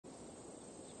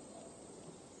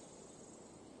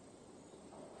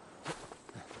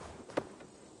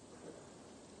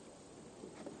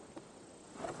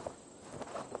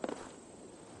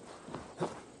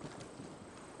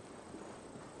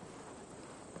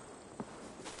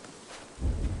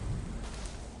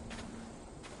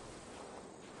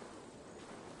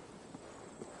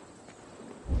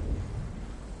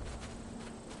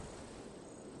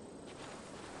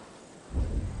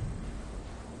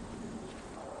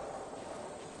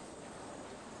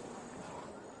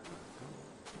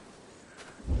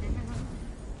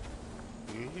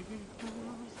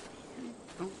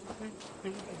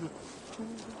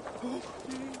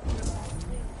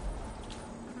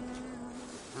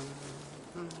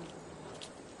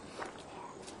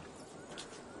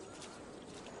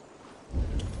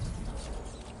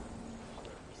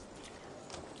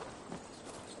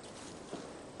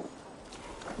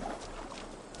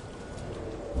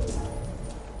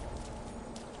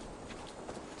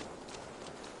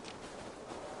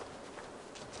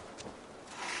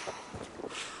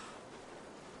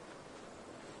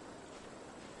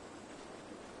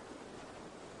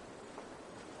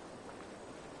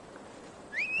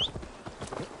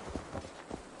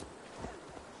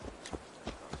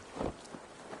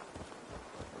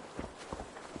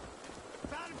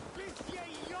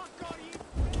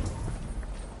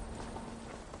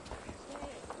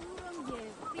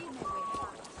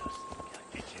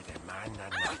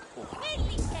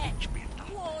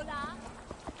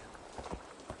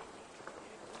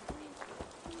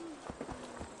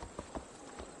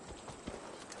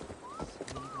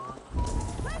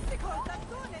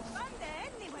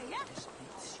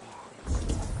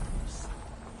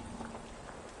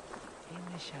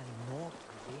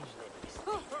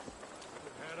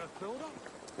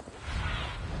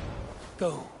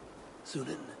Go,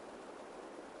 Sunan.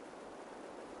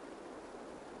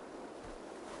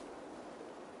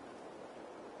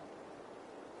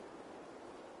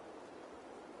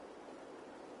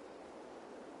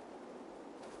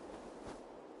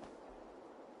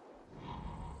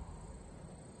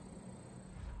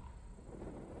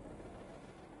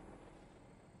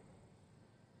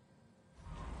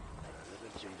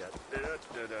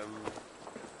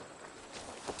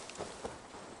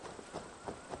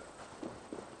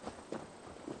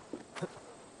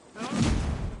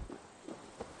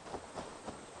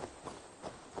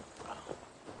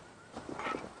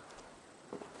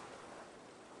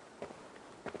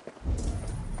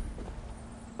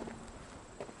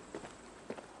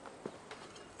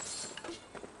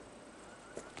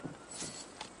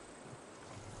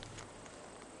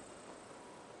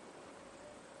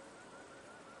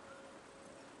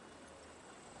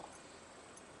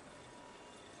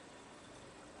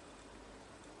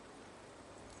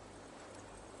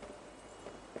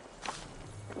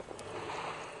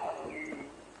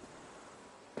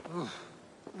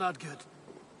 Not good.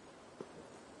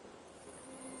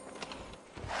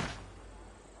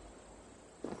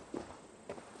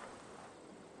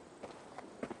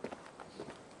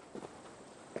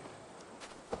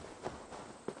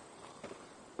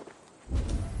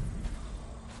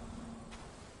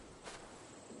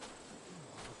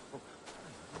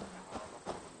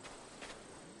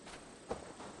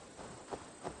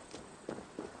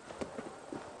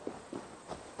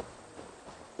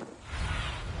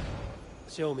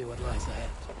 Show me what lies ahead.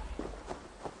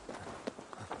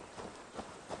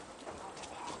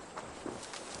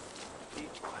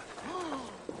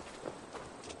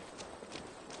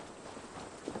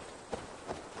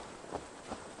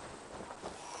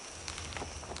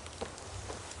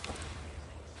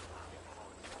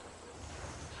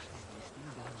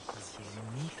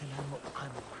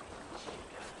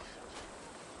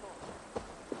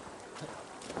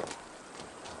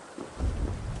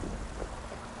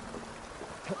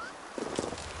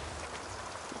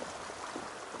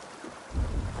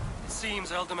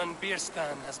 Seems Alderman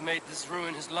Bierstan has made this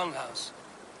ruin his longhouse.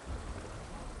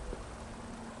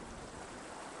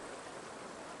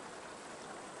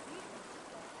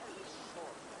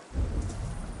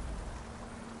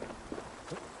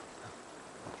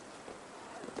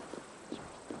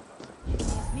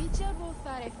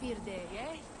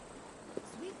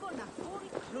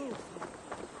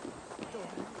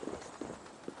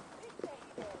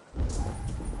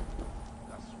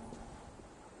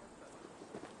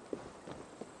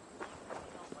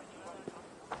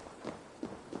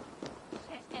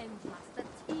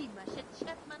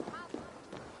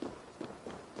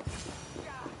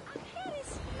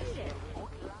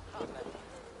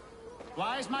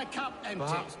 Why is my cup empty?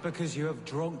 Perhaps because you have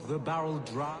drunk the barrel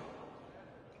dry.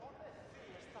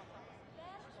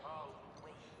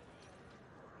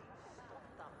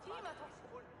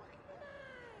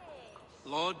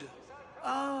 Lord?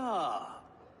 Ah,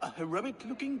 a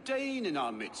heroic-looking Dane in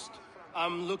our midst.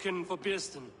 I'm looking for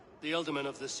Bierstan, the alderman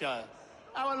of the Shire.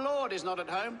 Our lord is not at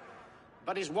home,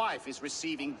 but his wife is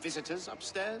receiving visitors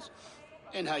upstairs,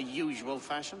 in her usual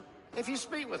fashion. If you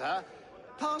speak with her,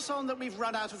 pass on that we've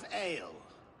run out of ale.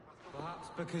 Perhaps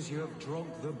because you have drunk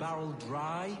the barrel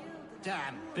dry?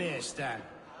 Damn Bierstan.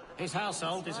 His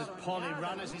household is as poorly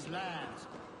run as his lands.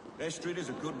 Estrid is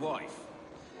a good wife.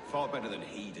 Far better than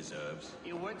he deserves.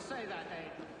 You would say that,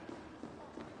 Adrian.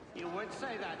 You would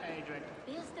say that, Adrian.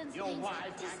 Your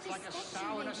wife acts like a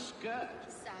sow in a skirt.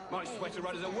 My sweater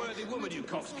run is a worthy woman, you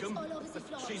coxcomb. But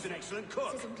she's an excellent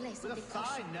cook. With a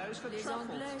fine nose for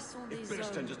truffles. If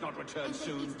Bierstan does not return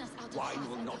soon, wine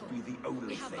will not be the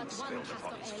only thing spilled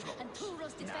upon his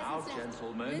floors. Now,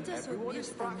 gentlemen, everyone is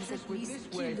practiced with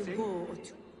this waiting.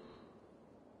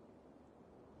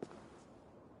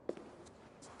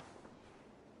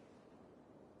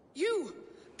 You!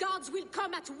 Gods will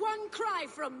come at one cry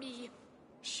from me!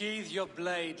 Sheathe your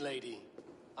blade, lady.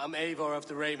 I'm Eivor of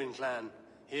the Raven clan,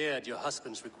 here at your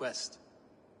husband's request.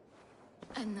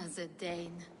 Another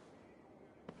Dane.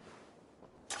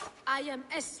 I am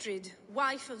Estrid,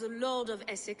 wife of the Lord of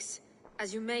Essexe.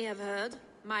 As you may have heard,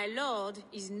 my lord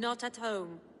is not at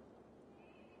home.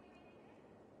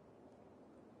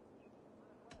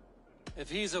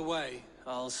 If he's away,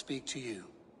 I'll speak to you.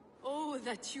 Oh,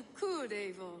 that you could,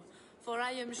 Eivor. For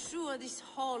I am sure this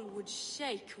hall would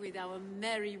shake with our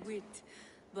merry wit.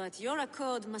 But your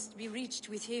accord must be reached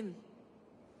with him.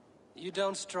 You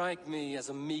don't strike me as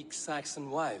a meek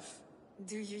Saxon wife.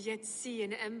 Do you yet see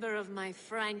an ember of my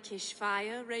Frankish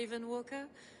fire, Ravenwalker?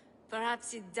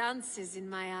 Perhaps it dances in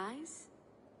my eyes?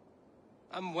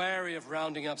 I'm wary of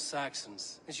rounding up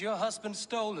Saxons. Is your husband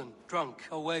stolen, drunk,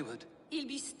 or wayward? He'll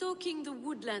be stalking the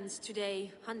woodlands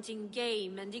today, hunting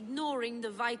game and ignoring the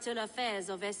vital affairs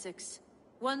of Essex.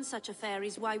 One such affair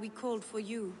is why we called for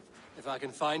you. If I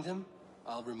can find him,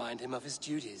 I'll remind him of his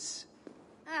duties.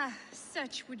 Ah,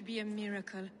 such would be a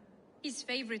miracle. His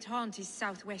favorite haunt is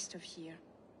southwest of here.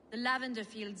 The lavender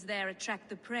fields there attract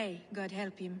the prey, God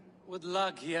help him. With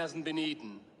luck, he hasn't been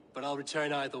eaten, but I'll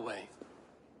return either way.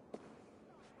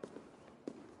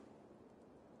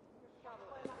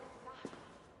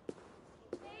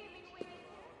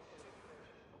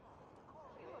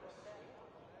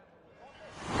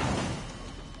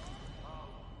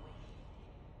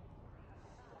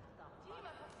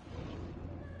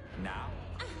 Now?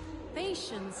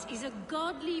 Patience is a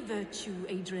godly virtue,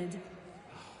 Adred.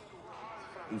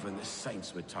 Even the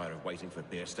saints would tire of waiting for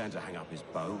Beerstan to hang up his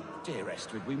bow. Dear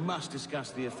Estrid, we must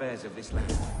discuss the affairs of this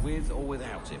land, with or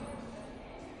without him.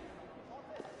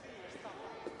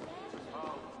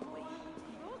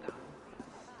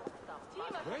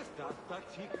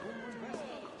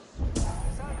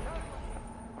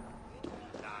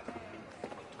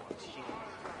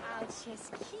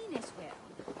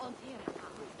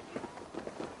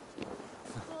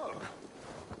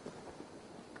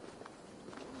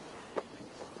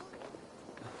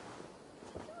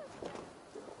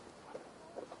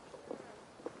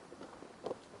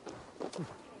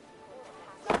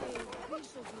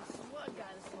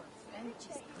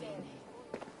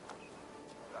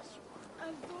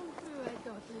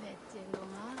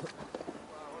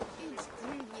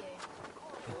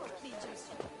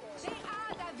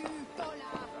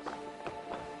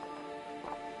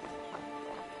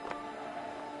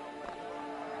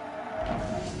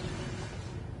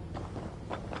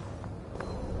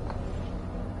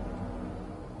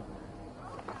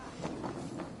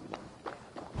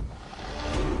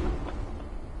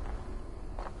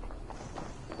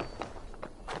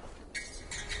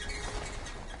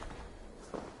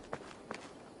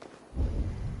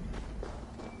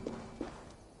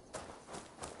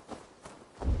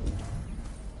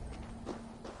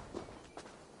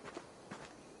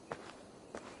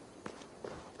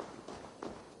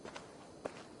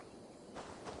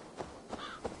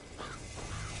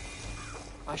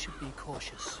 I should be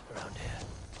cautious around here.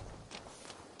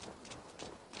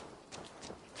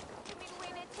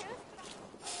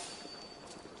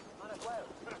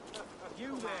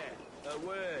 You there, a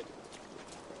word.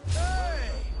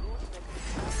 Hey!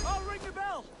 I'll ring the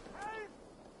bell!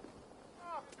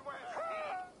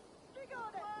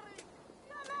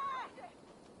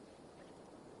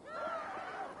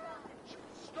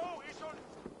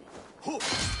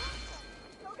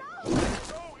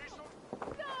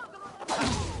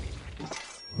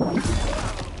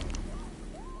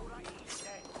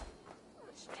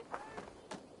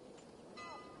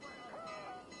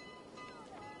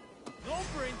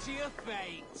 To your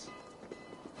fate.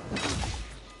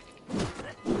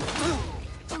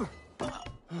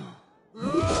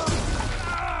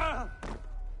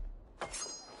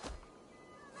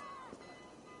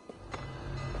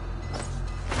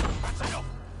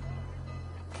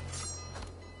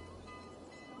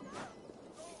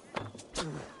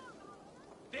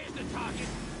 There's the target.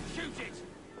 Shoot it.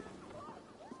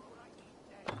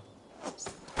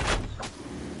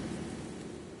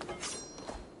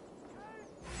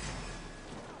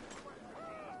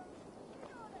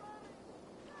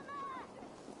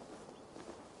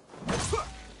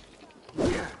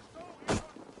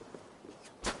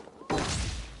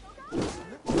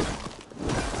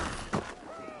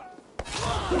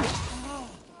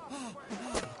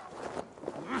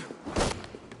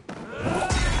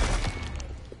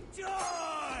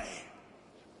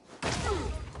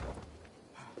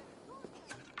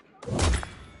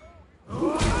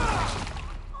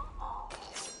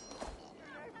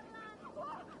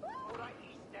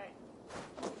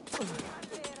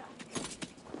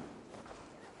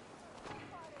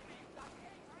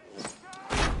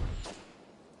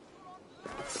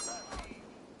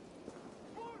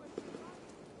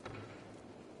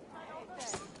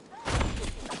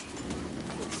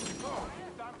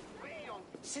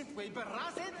 Sit we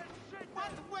berasted?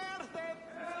 What worth it?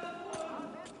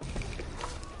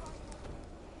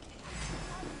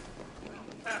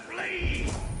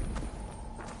 Flee!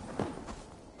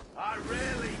 I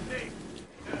rarely think.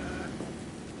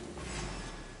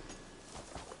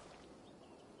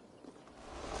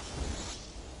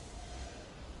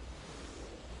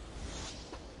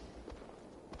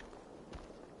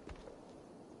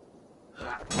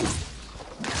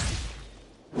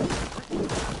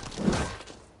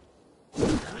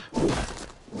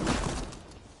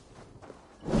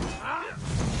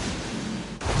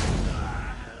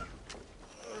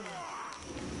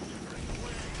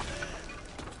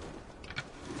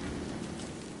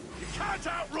 can't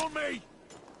outrun me!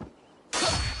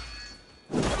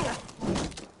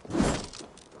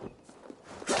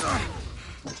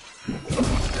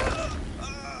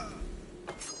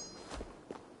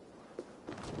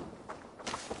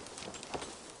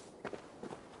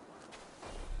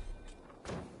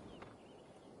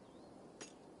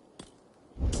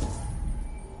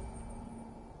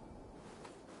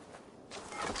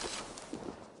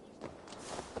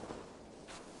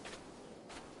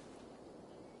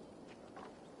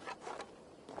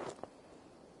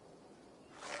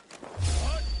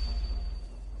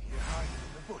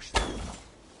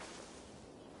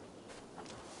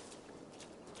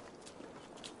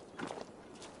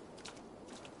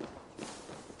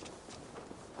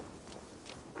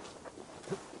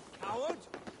 Coward!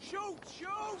 Shoot!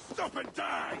 Shoot! Stop and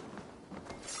die!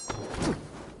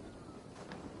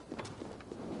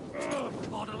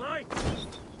 Borderline!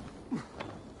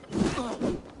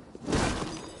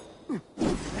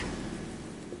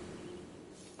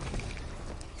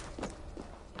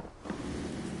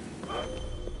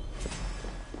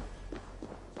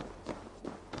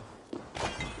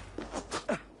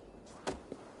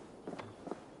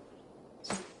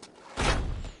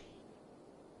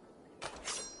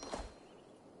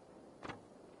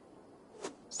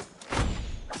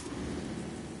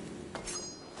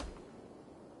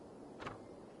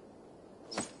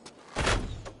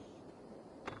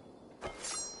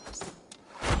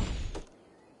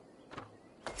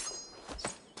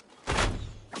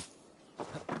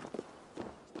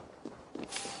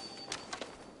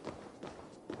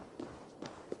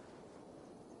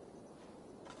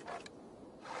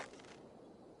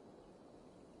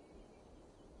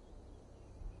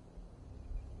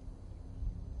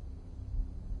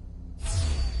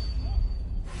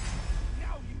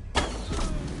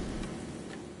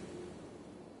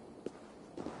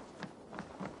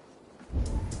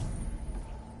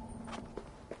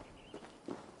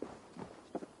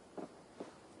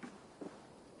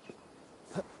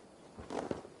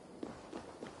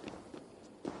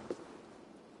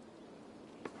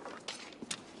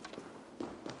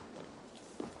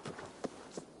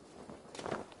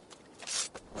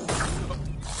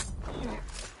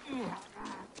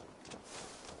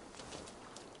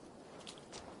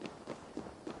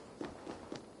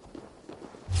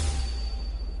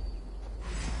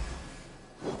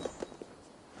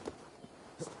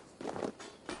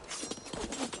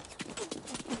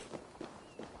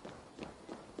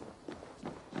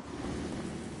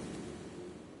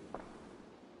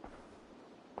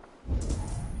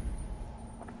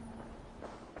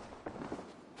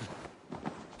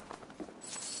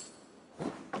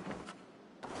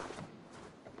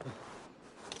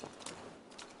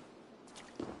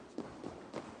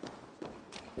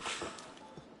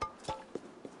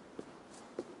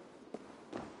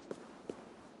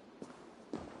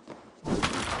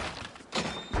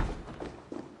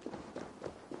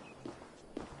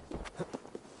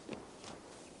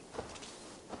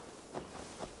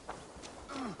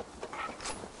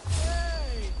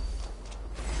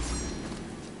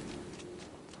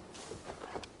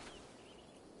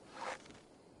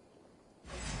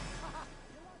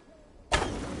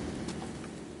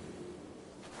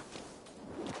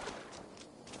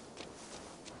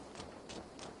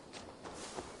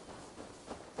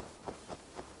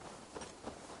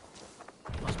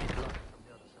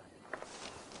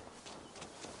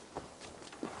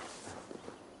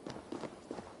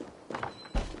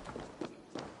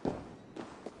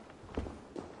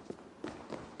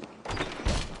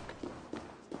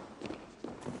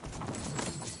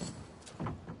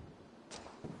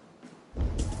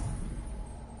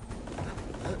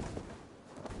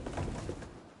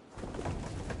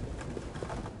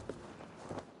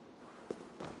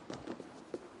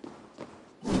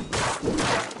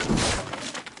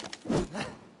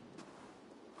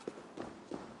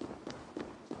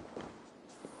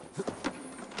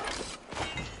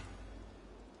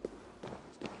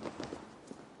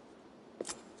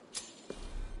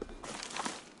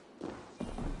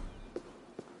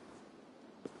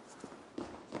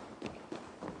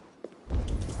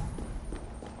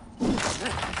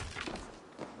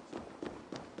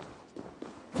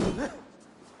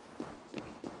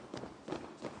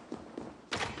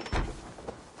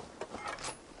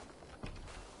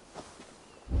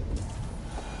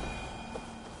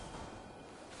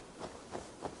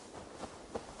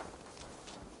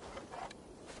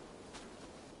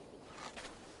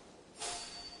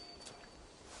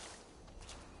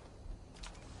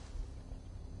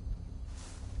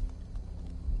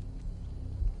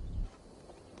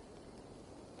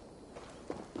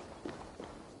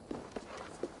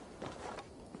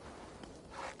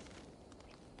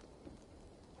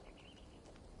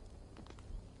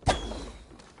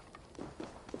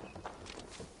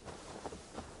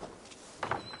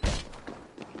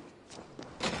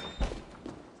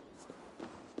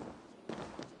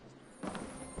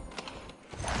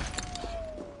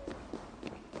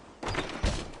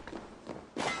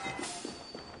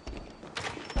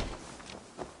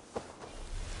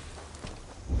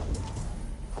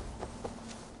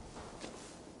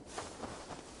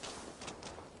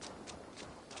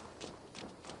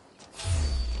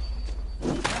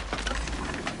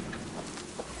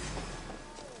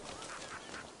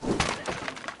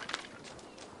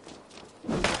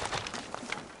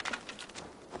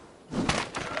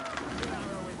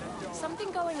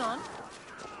 something going on?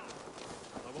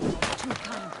 Too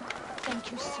kind.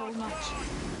 Thank you so much.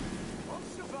 I'll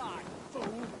survive,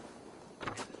 fool!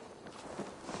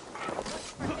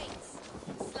 For mates.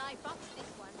 Sly fox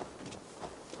this one.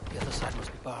 The other side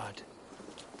must be barred.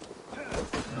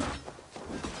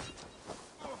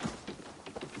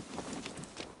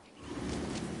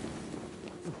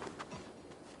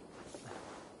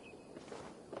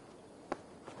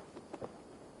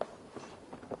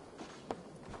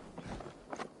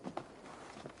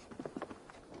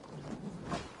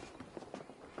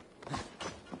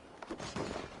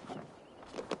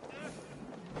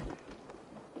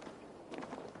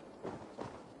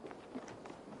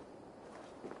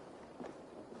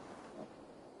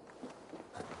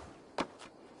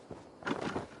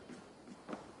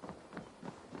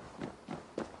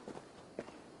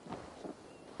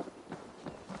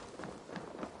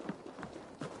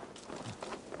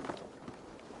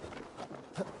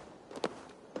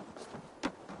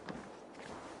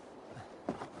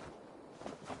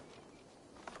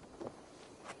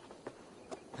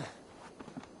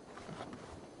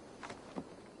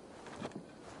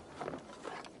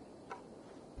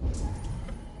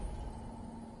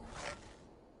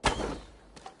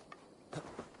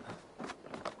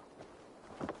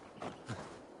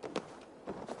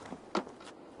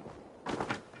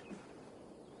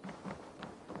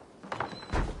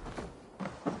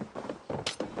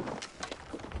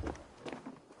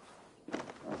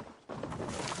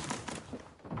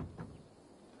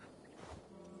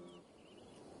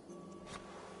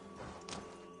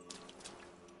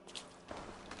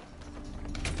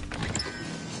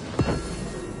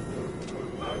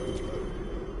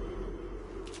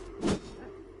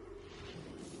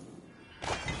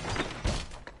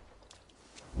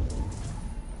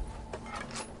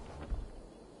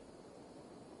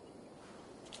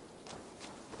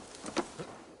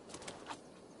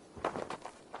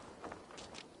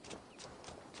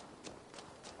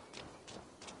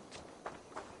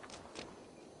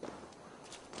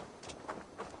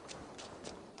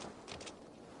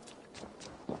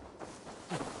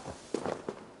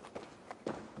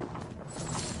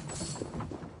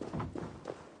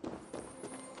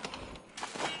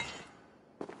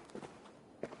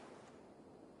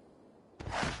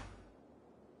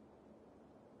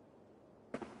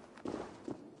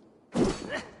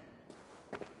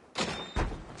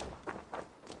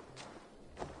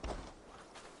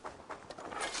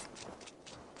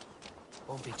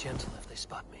 Won't be gentle if they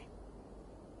spot me.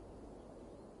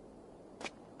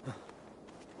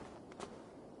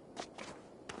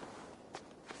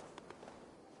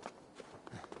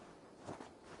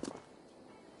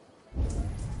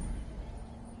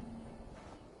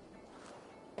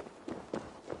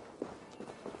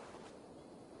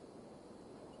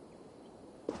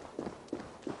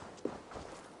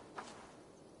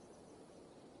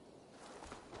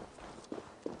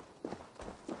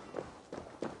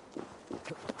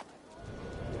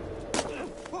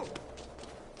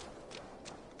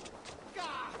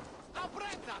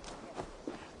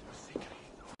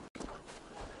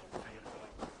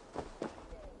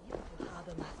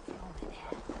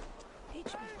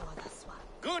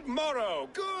 Good morrow!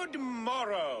 Good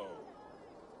morrow!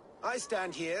 I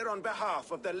stand here on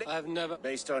behalf of the... I've never...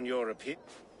 Based on your opinion...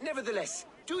 Nevertheless,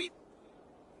 do you...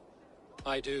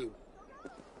 I do.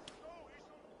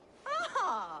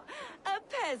 Ah, a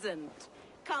peasant.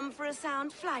 Come for a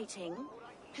sound flighting?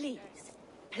 Please,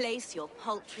 place your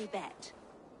paltry bet.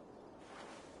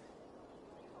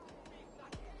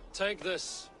 Take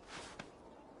this.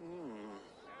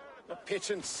 A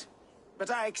pittance. But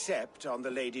I accept on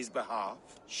the lady's behalf.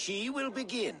 She will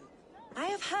begin. I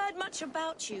have heard much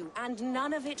about you, and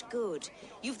none of it good.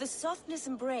 You've the softness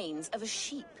and brains of a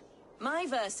sheep. My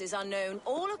verses are known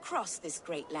all across this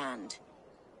great land.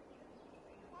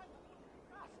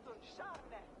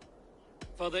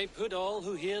 For they put all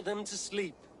who hear them to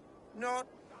sleep. Not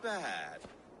bad.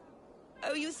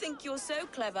 Oh, you think you're so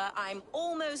clever, I'm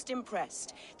almost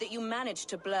impressed that you managed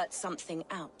to blurt something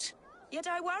out. Yet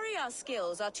I worry our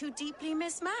skills are too deeply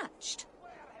mismatched.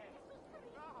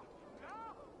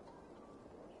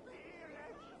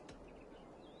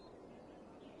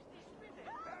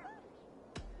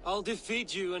 I'll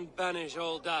defeat you and banish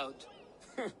all doubt.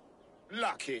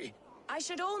 Lucky. I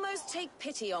should almost take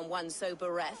pity on one so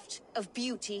bereft, of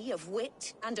beauty, of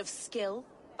wit, and of skill.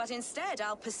 But instead,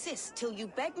 I'll persist till you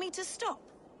beg me to stop.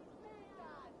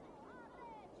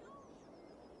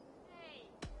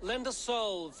 Lend a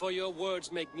soul, for your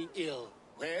words make me ill.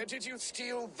 Where did you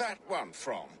steal that one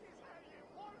from?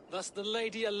 Thus the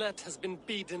Lady Alette has been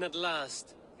beaten at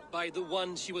last, by the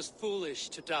one she was foolish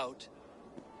to doubt.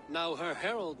 Now her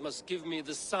herald must give me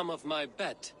the sum of my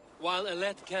bet, while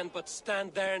Alette can but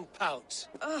stand there and pout.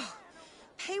 Ugh.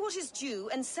 Pay what is due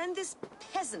and send this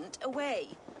peasant away.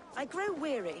 I grow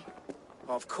weary.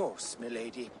 Of course,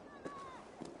 milady.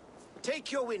 Take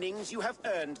your winnings, you have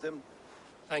earned them.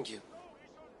 Thank you.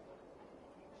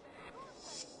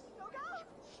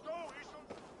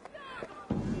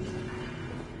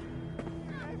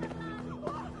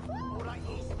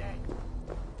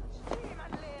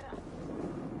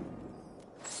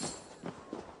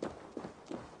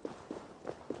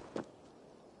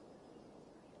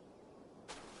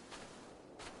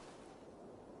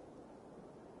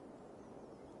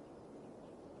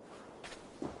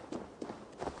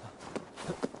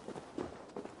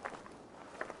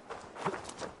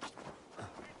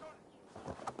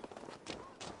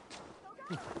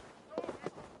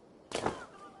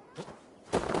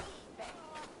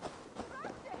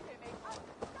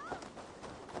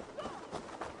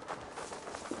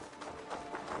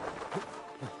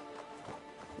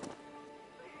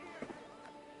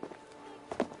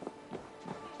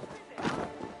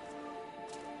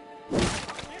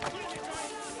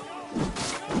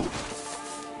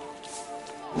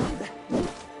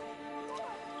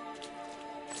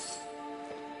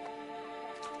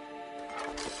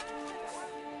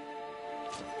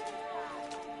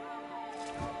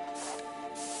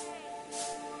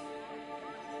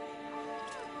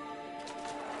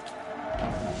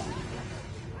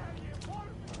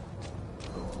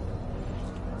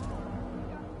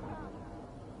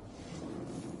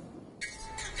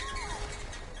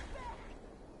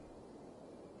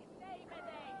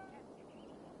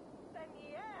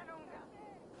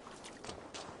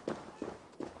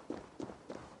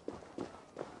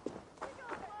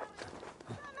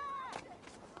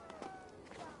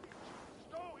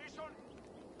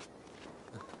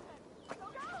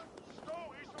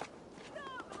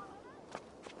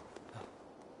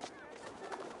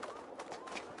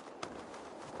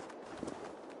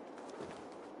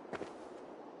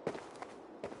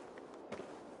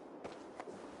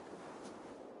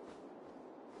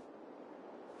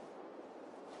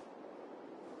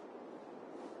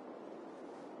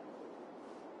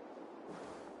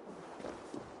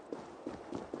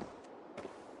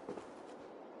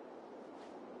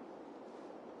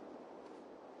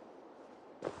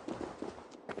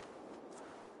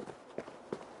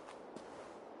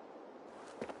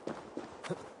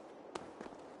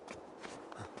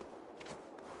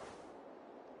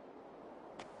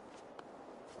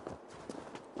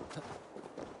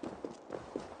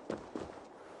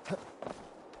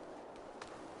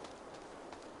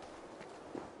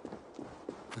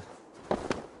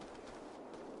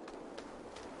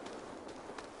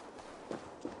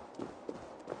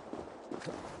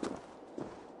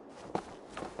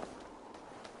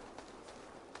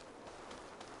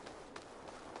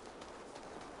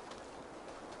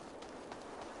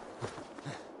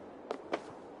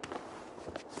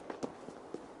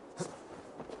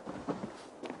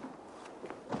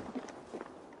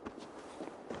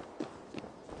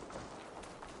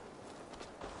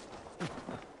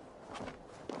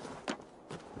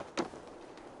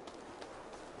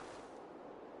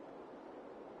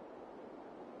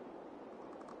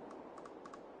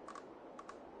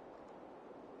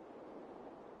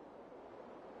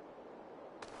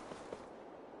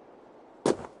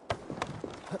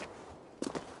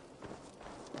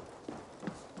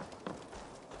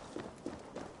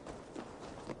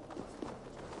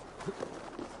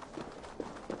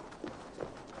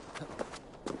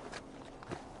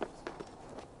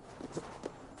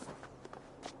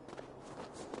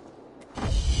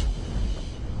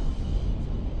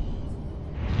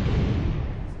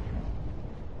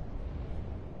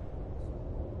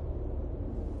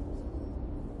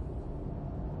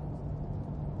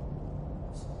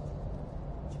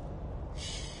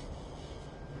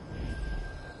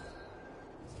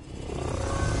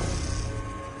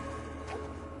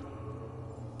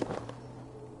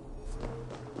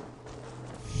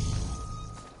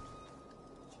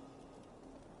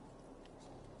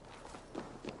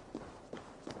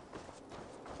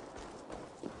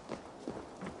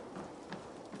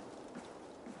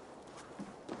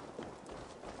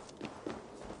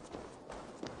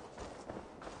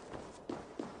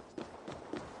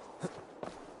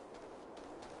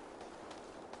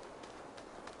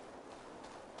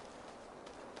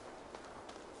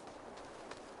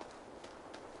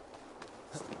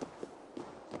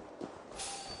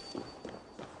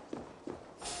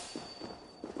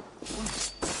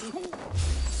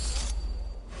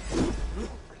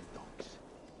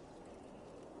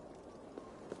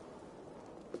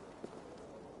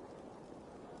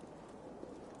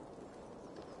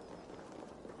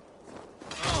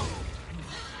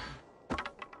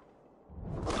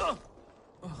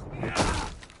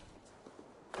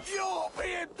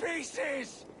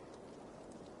 this!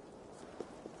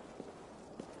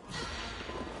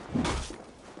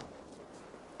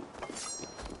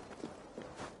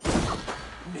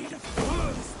 Need a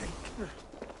fire stick.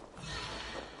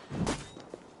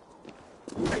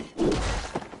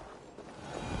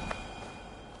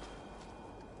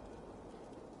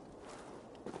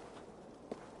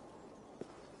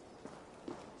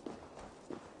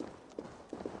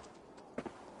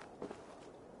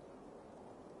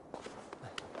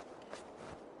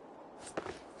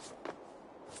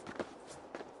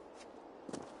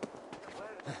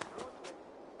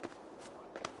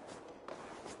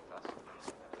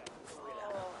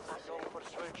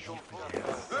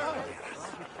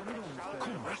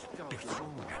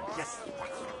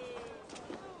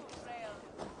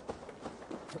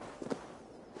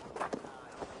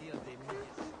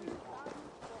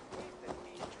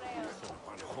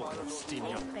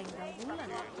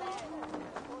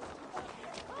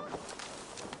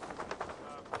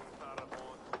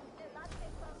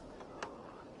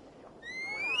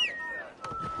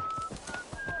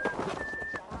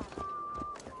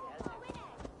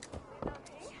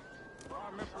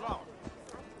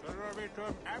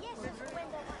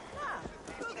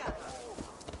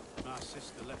 My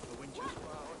sister left for Winchester.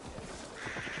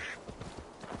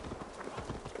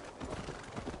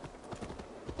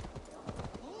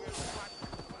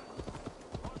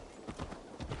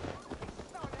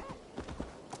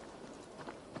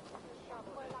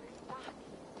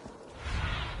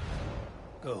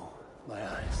 Go, my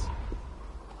eyes.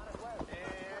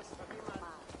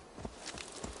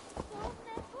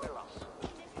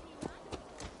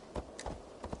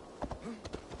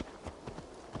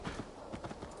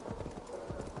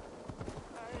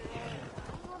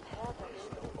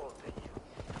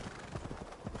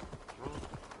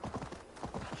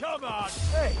 Come on!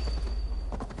 Hey!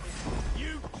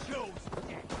 You chose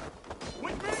death!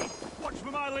 With me! Watch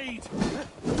for my lead!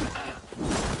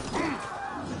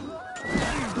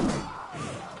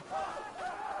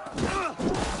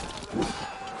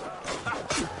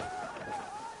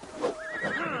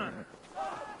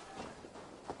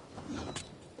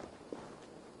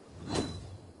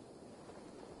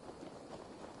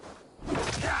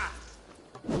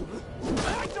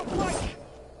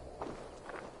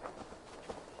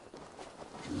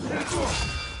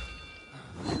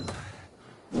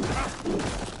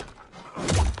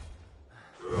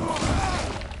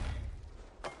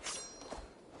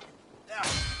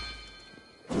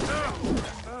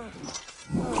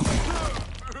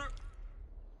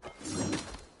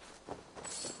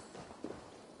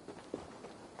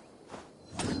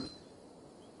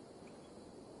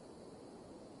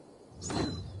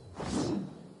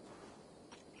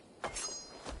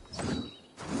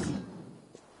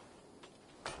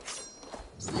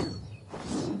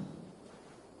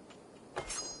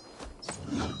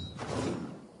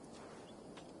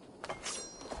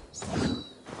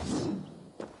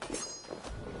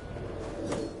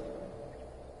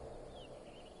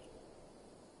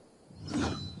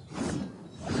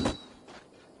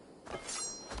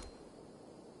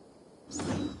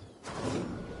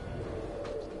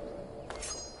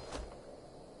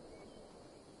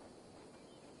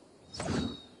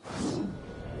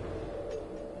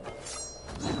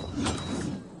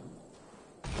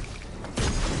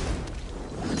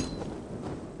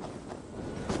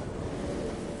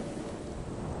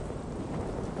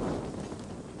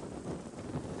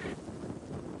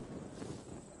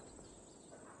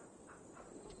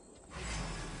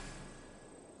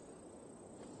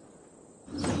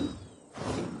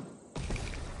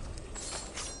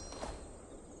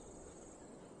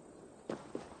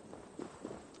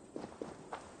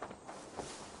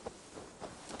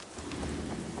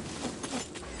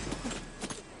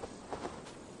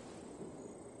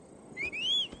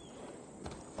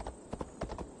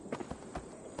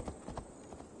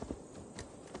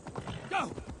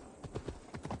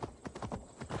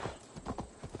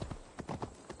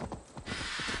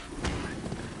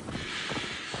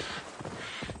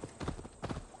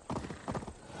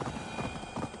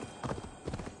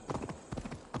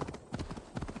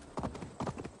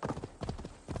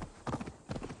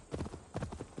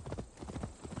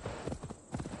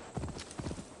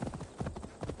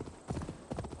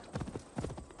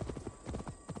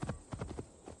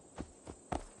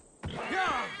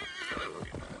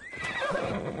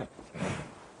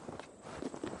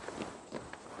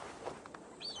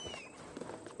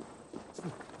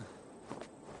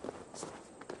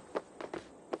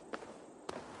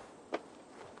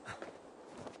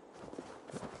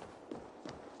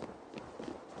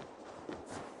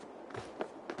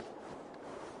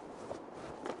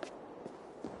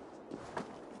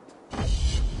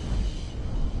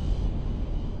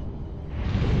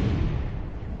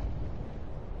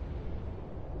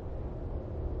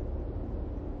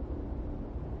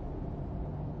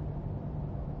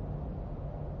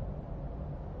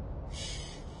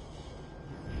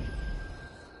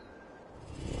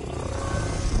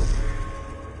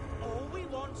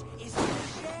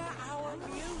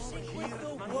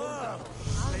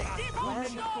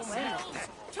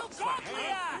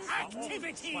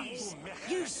 activities!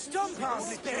 You stomp our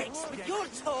spirits with your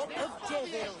talk of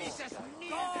devils!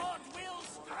 God will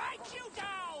strike you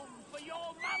down for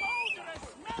your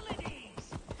malodorous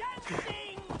melodies!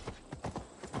 Dancing!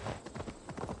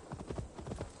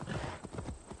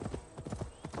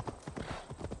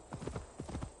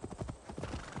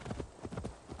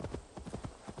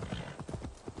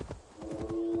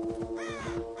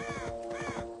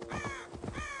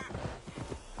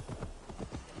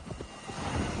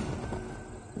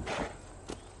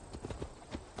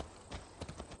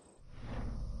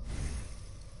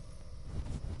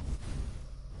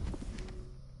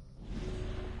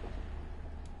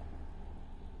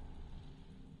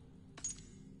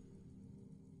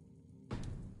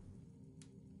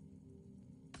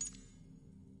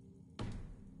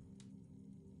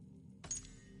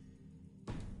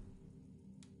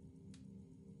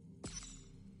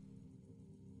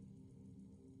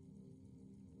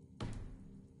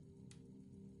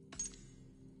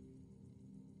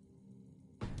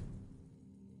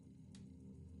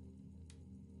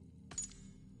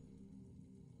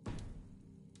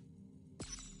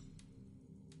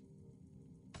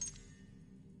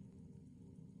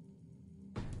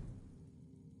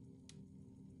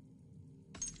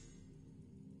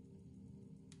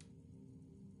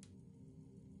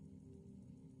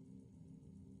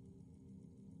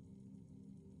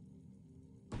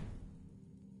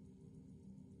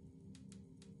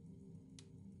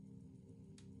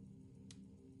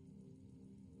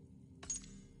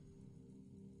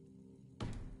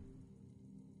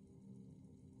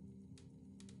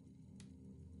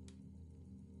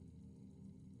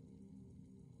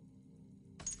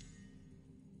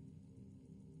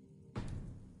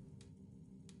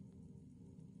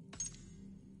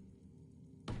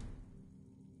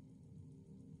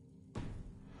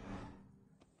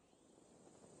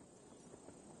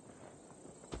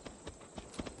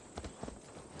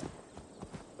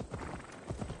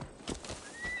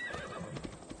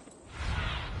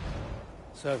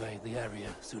 Survey the area,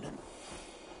 Sunan.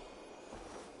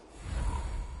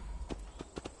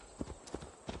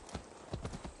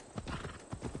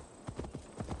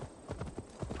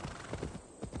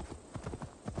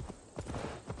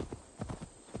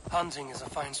 Hunting is a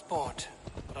fine sport,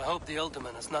 but I hope the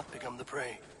Alderman has not become the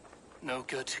prey. No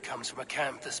good comes from a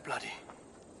camp this bloody.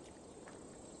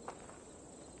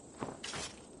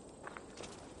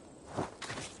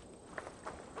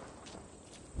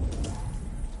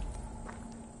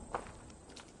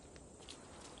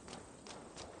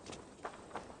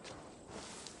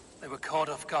 They were caught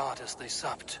off guard as they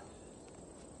supped.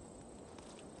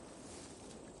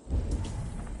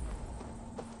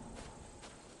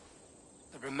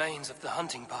 The remains of the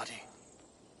hunting party.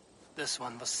 This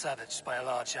one was savaged by a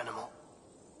large animal.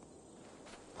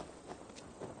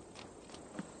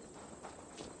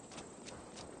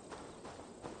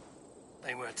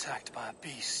 They were attacked by a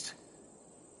beast.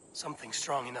 Something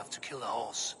strong enough to kill a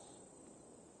horse.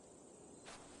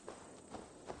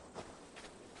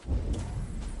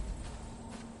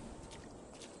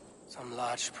 Some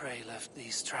large prey left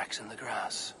these tracks in the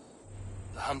grass.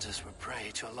 The hunters were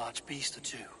prey to a large beast or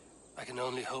two. I can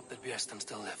only hope that Björsten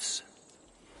still lives.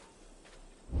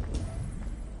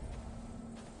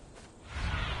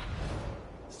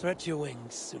 Stretch your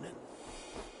wings, Sunan.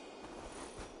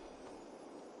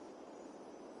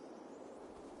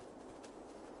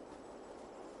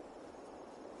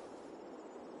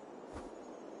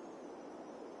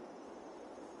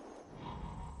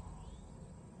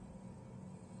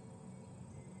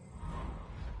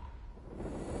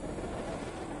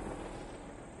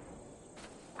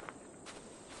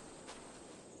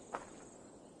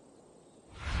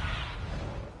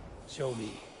 Show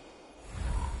me.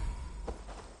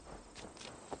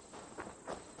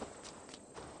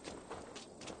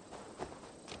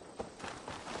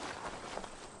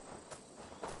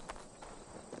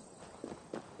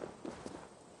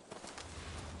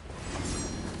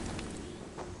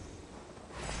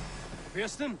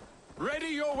 Björsten? Ready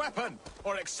your weapon,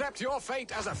 or accept your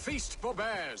fate as a feast for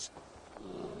bears.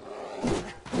 Do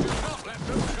not let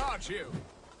them charge you.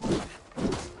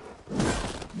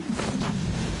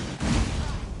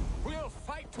 We'll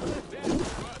fight to the death,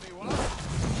 worthy one.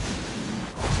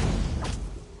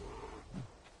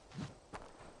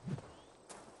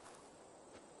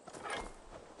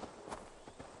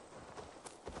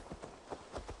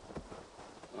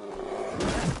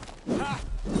 Ha!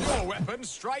 Your weapon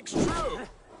strikes true.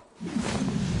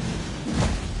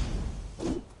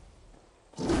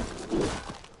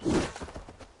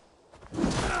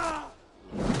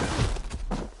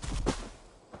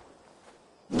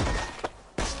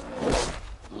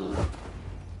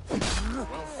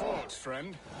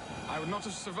 friend. I would not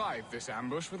have survived this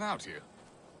ambush without you.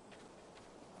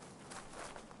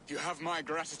 You have my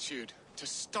gratitude to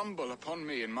stumble upon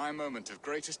me in my moment of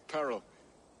greatest peril.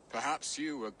 Perhaps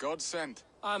you were God-sent.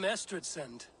 I'm Estrid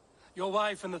sent. Your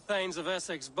wife and the Thanes of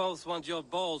Essexe both want your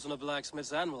balls on a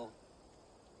blacksmith's anvil.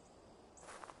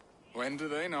 When do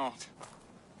they not?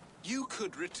 You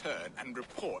could return and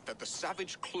report that the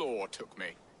savage Claw took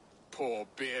me. Poor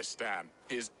Beerstan,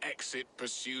 his exit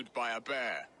pursued by a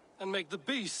bear. And make the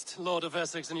beast Lord of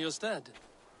Essex in your stead.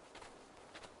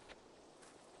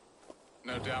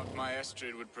 No doubt my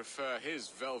Estrid would prefer his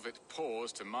velvet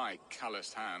paws to my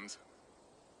calloused hands.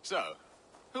 So,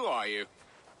 who are you?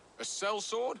 A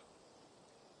sellsword?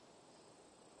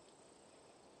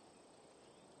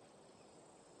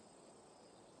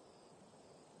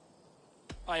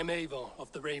 I am Eivor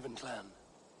of the Raven clan.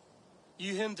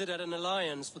 You hinted at an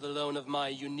alliance for the loan of my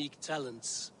unique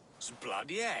talents. Blood,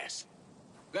 yes.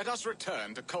 Let us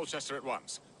return to Colchester at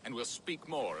once, and we'll speak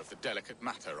more of the delicate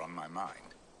matter on my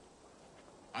mind.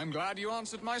 I'm glad you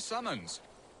answered my summons.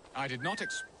 I did not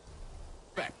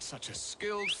expect such a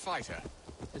skilled fighter.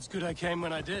 It's good I came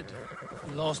when I did.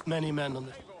 You lost many men on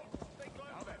the...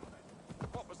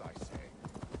 What was I saying?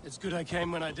 It's good I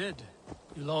came when I did.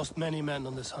 You lost many men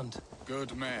on this hunt.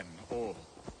 Good men, all.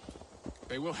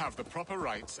 They will have the proper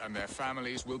rights, and their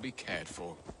families will be cared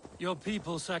for. Your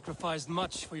people sacrificed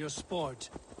much for your sport.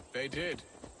 They did.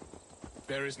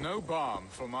 There is no balm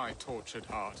for my tortured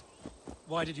heart.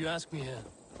 Why did you ask me here?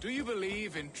 Do you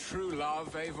believe in true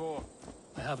love, Eivor?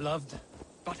 I have loved.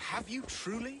 But have you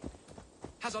truly?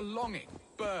 Has a longing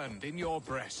burned in your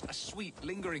breast, a sweet,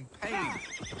 lingering pain,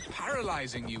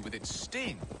 paralyzing you with its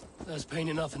sting? There's pain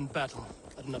enough in battle.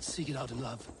 I do not seek it out in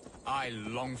love. I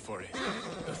long for it.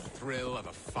 The thrill of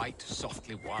a fight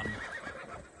softly won.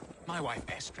 My wife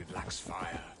Estrid lacks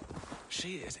fire.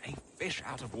 She is a fish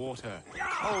out of water,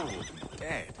 cold and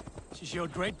dead. She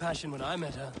showed great passion when I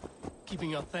met her,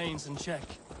 keeping our Thanes in check.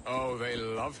 Oh, they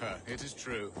love her, it is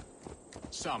true.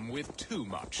 Some with too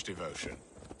much devotion.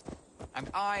 And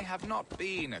I have not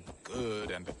been a good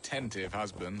and attentive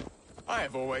husband. I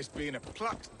have always been a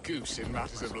plucked goose in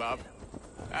matters of love.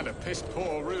 And a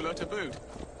piss-poor ruler to boot.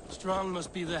 Strong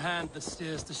must be the hand that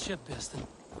steers the ship, Beerstan.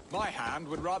 My hand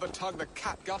would rather tug the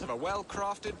catgut of a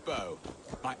well-crafted bow.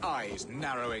 My eyes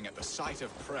narrowing at the sight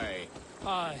of prey.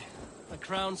 Aye, the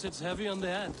crown sits heavy on the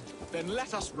head. Then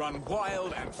let us run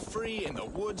wild and free in the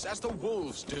woods as the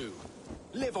wolves do.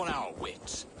 Live on our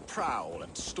wits, prowl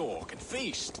and stalk and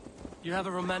feast. You have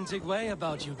a romantic way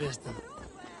about you, Beerstan.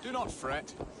 Do not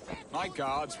fret. My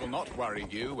guards will not worry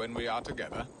you when we are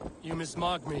together. You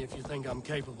mismark me if you think I'm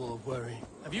capable of worry.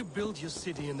 Have you built your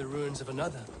city in the ruins of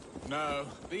another? No,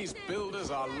 these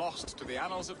builders are lost to the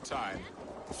annals of time.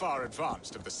 Far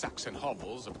advanced of the Saxon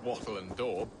hovels of Wattle and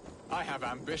Daub. I have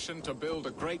ambition to build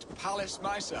a great palace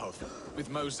myself, with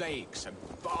mosaics and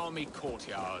balmy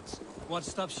courtyards. What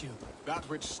stops you? That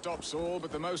which stops all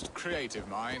but the most creative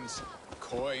minds.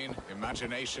 Coin,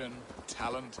 imagination,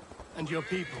 talent. And your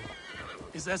people?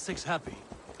 Is Essex happy?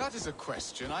 That is a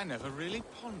question I never really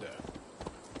ponder.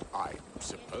 I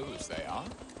suppose they are.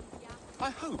 I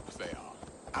hope they are.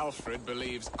 Alfred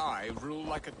believes I rule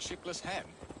like a chickless hen,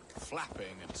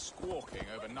 flapping and squawking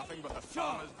over nothing but the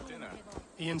farmer's dinner.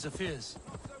 He interferes.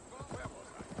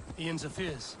 He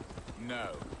interferes. No,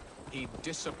 he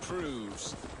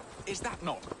disapproves. Is that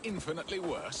not infinitely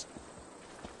worse?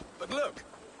 But look,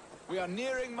 we are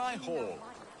nearing my hall.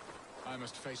 I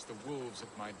must face the wolves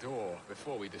at my door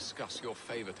before we discuss your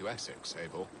favor to Essex,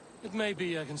 Abel. It may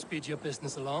be I can speed your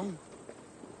business along.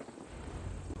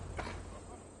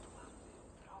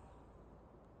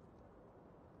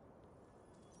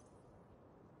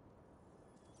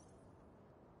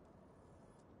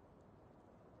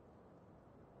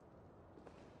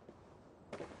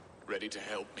 Ready to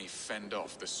help me fend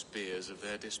off the spears of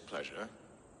their displeasure?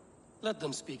 Let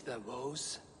them speak their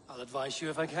woes. I'll advise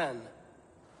you if I can.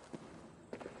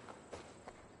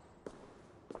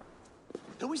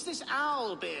 Who is this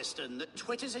owl, Beerstan, that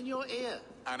twitters in your ear?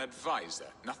 An advisor,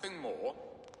 nothing more.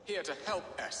 Here to help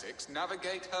Essex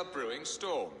navigate her brewing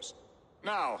storms.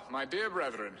 Now, my dear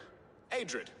brethren,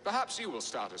 Adrid, perhaps you will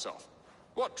start us off.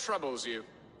 What troubles you?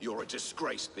 You're a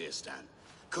disgrace, Beerstan.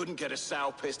 Couldn't get a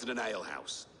sow pissed in an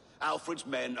alehouse. Alfred's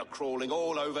men are crawling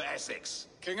all over Essex.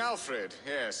 King Alfred,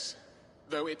 yes.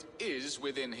 Though it is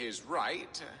within his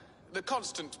right, the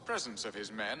constant presence of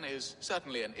his men is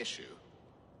certainly an issue.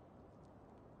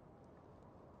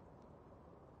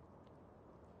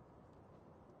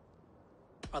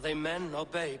 Are they men or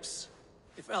babes?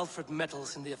 If Alfred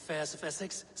meddles in the affairs of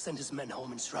Essex, send his men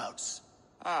home in shrouds.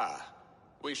 Ah,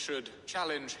 we should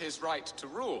challenge his right to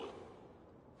rule.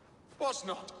 Was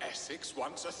not Essex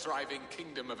once a thriving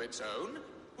kingdom of its own?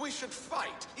 We should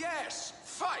fight. Yes,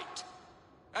 fight!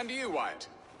 And you, Wyatt,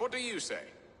 what do you say?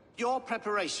 Your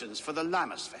preparations for the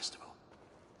Lammas Festival.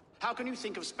 How can you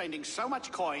think of spending so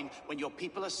much coin when your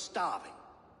people are starving?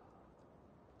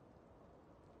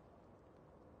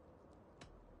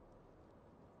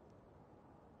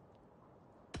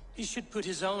 He should put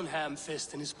his own ham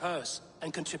fist in his purse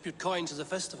and contribute coin to the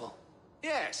festival.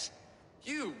 Yes.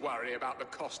 You worry about the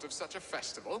cost of such a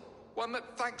festival? One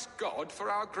that thanks God for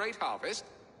our great harvest?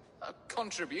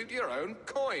 Contribute your own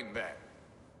coin, then.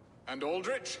 And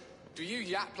Aldrich, do you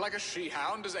yap like a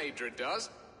she-hound as Adrid does?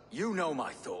 You know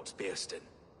my thoughts, Bearston.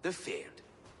 The feared.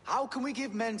 How can we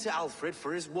give men to Alfred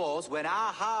for his wars when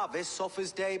our harvest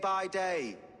suffers day by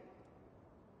day?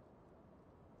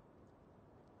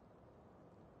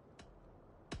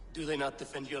 Do they not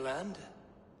defend your land?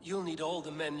 You'll need all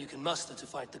the men you can muster to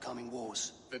fight the coming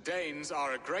wars. The Danes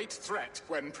are a great threat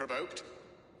when provoked.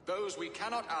 Those we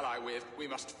cannot ally with, we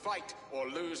must fight or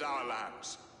lose our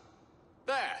lands.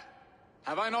 There!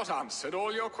 Have I not answered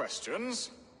all your questions?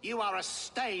 You are a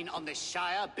stain on this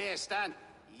Shire, Bearstan.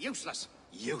 Useless.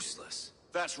 Useless?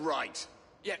 That's right.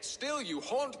 Yet still you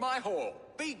haunt my hall.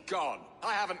 Be gone.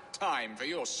 I haven't time for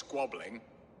your squabbling.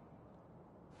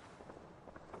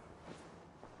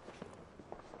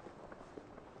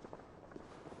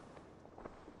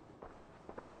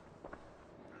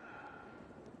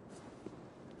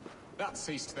 That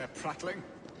ceased their prattling.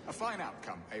 A fine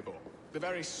outcome, Eivor. The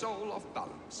very soul of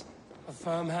balance. A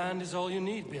firm hand is all you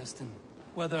need, Bearston.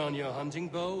 Whether on your hunting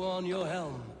bow or on your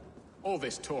helm. All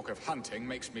this talk of hunting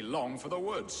makes me long for the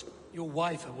woods. Your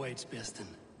wife awaits, Bearston.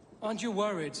 Aren't you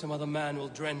worried some other man will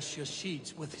drench your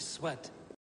sheets with his sweat?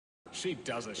 She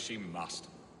does as she must.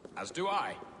 As do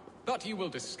I. But you will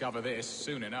discover this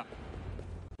soon enough.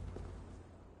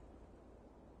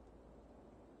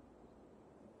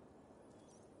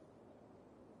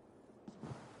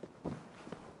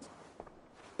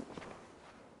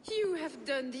 You have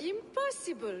done the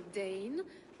impossible, Dane.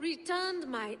 Returned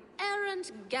my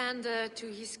errant gander to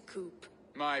his coop.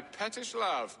 My pettish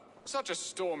love. Such a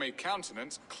stormy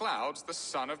countenance clouds the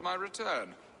sun of my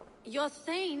return. Your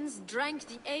thanes drank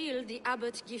the ale the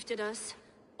abbot gifted us.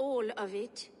 All of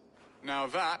it. Now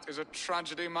that is a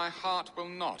tragedy my heart will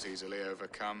not easily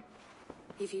overcome.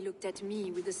 If he looked at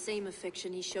me with the same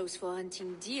affection he shows for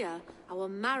hunting deer, our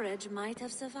marriage might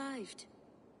have survived.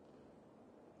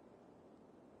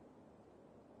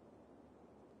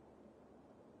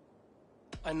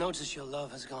 I notice your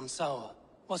love has gone sour.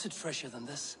 Was it fresher than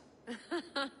this?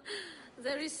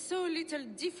 There is so little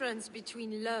difference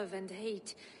between love and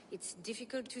hate. It's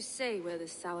difficult to say where the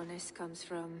sourness comes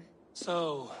from.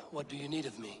 So, what do you need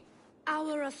of me?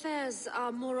 Our affairs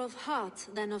are more of heart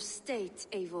than of state,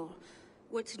 Eivor.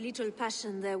 What little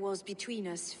passion there was between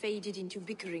us faded into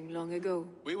bickering long ago.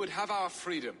 We would have our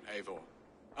freedom, Eivor.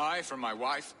 I from my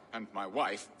wife, and my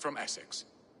wife from Essex.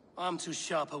 I'm too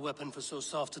sharp a weapon for so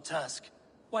soft a task.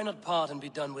 Why not part and be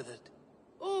done with it?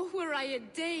 Oh, were I a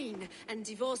Dane, and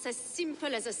divorce as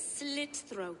simple as a slit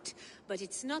throat. But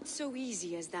it's not so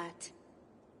easy as that.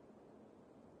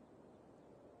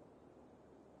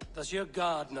 Does your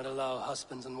god not allow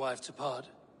husband and wife to part?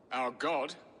 Our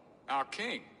god? Our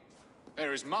king?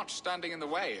 There is much standing in the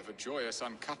way of a joyous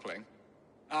uncoupling.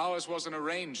 Ours was an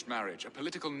arranged marriage, a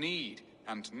political need,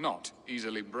 and not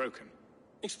easily broken.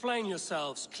 Explain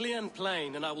yourselves, clear and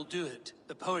plain, and I will do it.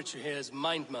 The poetry here is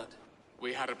mind mud.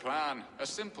 We had a plan, a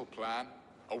simple plan.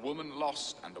 A woman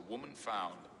lost and a woman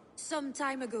found. Some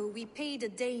time ago, we paid a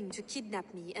Dane to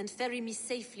kidnap me and ferry me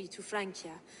safely to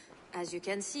Francia. As you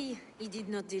can see, he did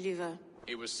not deliver.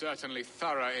 He was certainly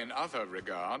thorough in other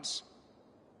regards.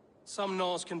 Some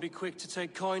Norse can be quick to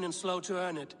take coin and slow to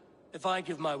earn it. If I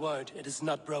give my word, it is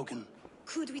not broken.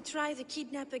 Could we try the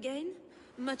kidnap again?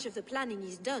 Much of the planning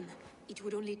is done. It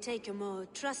would only take a more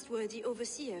trustworthy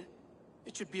overseer.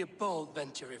 It should be a bold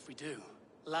venture if we do.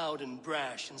 Loud and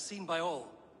brash and seen by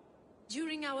all.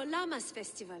 During our Lammas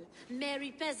festival,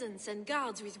 merry peasants and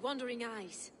guards with wandering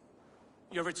eyes.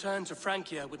 Your return to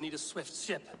Francia would need a swift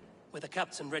ship, with a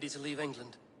captain ready to leave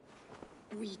England.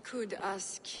 We could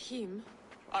ask him.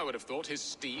 I would have thought his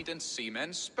steed and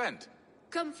seamen spent.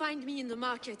 Come find me in the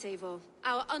market, Eivor.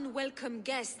 Our unwelcome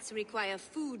guests require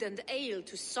food and ale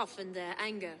to soften their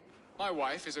anger. My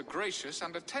wife is a gracious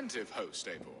and attentive host,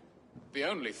 Eivor. The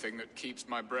only thing that keeps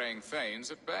my braying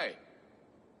thanes at bay.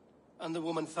 And the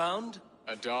woman found?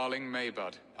 A darling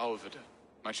Maybud, Ulvida,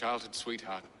 my childhood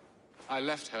sweetheart. I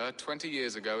left her 20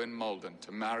 years ago in Malden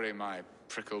to marry my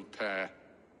prickled pear.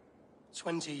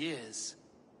 20 years?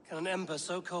 Can an ember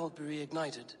so cold be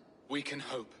reignited? We can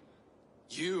hope.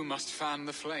 You must fan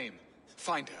the flame.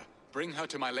 Find her, bring her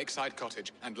to my lakeside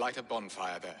cottage, and light a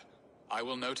bonfire there. I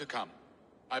will know to come.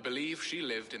 I believe she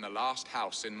lived in the last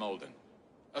house in Malden.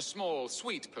 A small,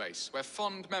 sweet place where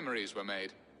fond memories were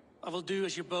made. I will do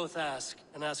as you both ask,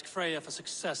 and ask Freya for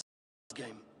success in this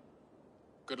game.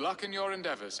 Good luck in your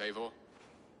endeavors, Eivor.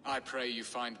 I pray you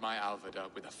find my Alvida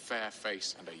with a fair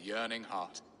face and a yearning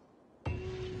heart.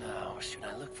 Now, should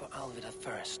I look for Alvida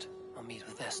first, or meet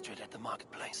with Estrid at the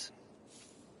marketplace?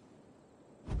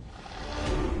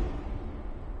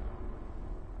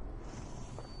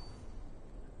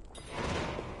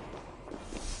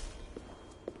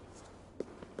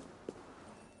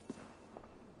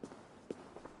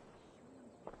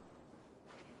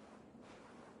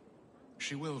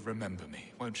 She will remember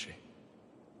me, won't she?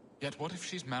 Yet what if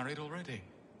she's married already?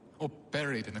 Or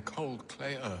buried in the cold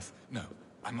clay earth? No,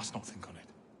 I must not think on it.